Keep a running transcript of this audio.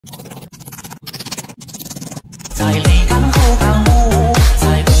在泪干后感悟，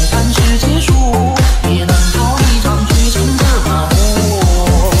在不甘时结束，也能逃一场剧情的麻木。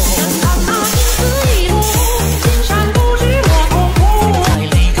看那青丝一路，金山不惧我痛苦。在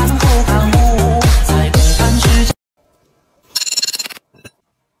泪干后感悟，在不甘时。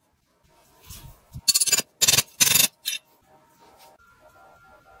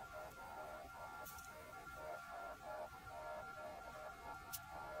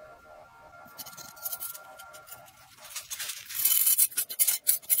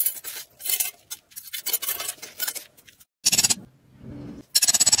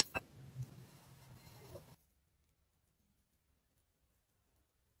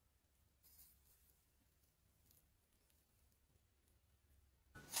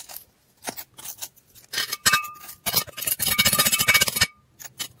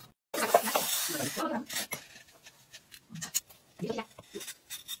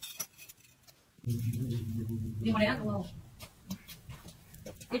 你过来啊，我。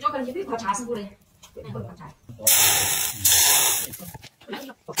你找个人去泡茶是不的，不能泡茶。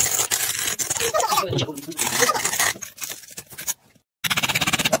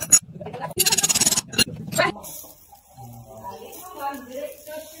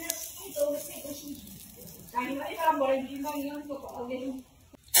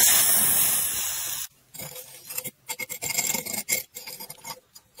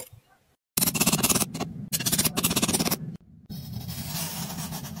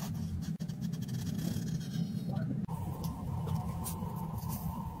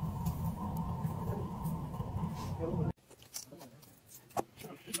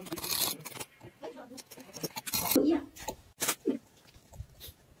不一样。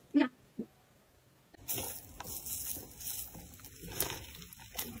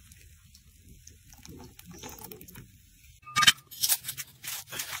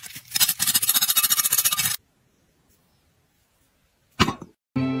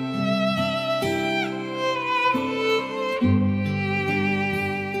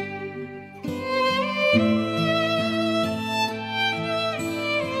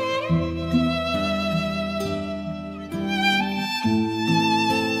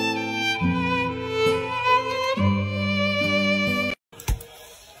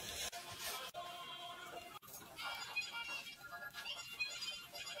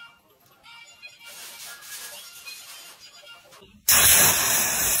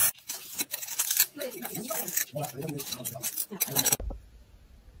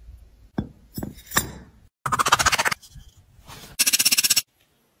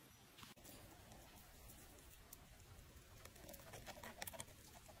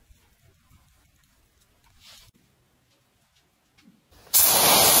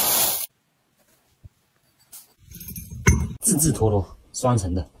自制陀螺，双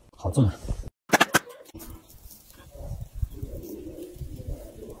层的，好重啊！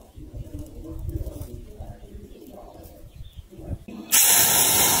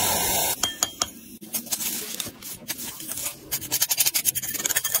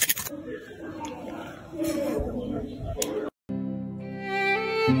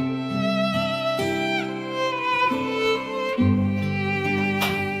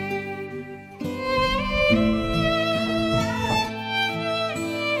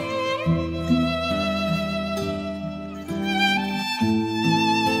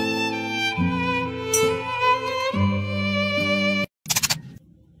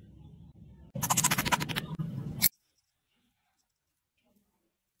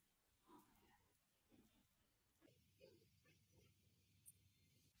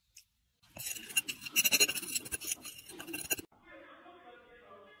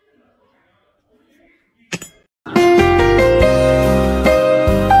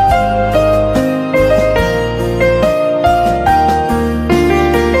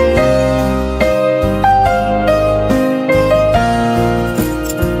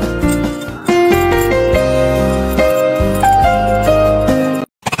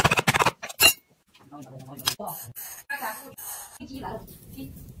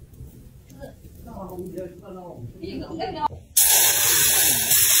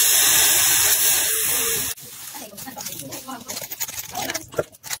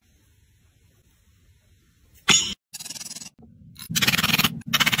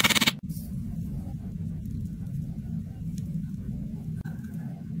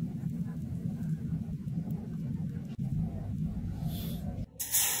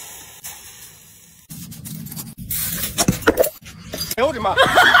哎呦我的妈！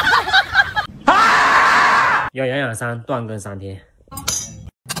要养养伤，断更3天。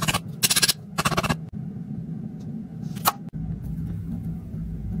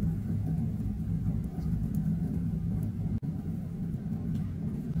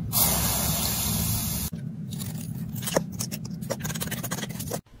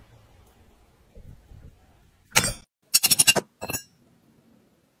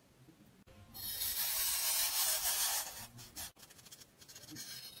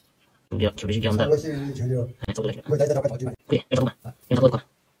手必须比较大。哎，走过来。对，要这么慢，因为它多快。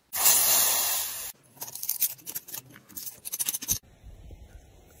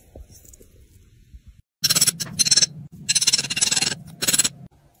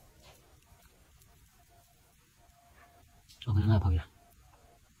我看那跑远，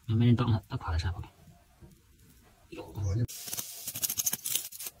没人挡他垮在啥跑远。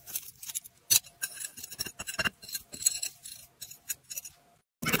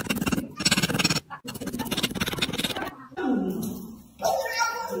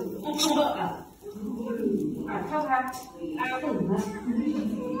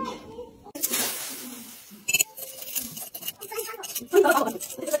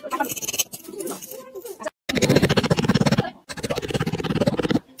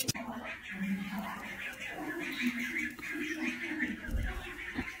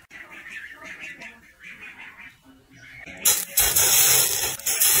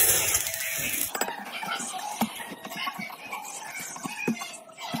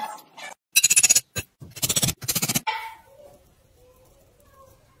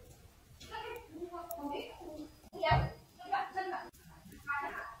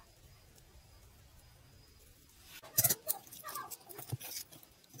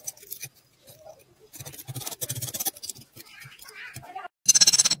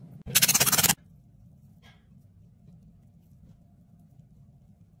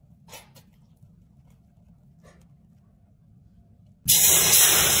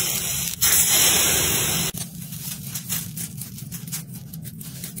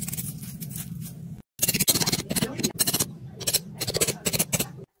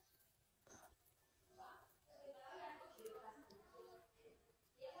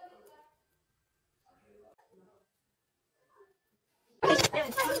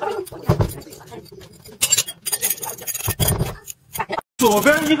左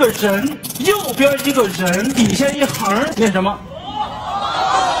边一个人，右边一个人，底下一行念什么？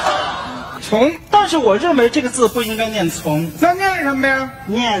从。但是我认为这个字不应该念从，那念什么呀？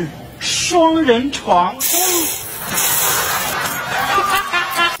念双人床。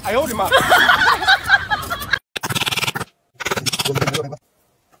哎呦我的妈！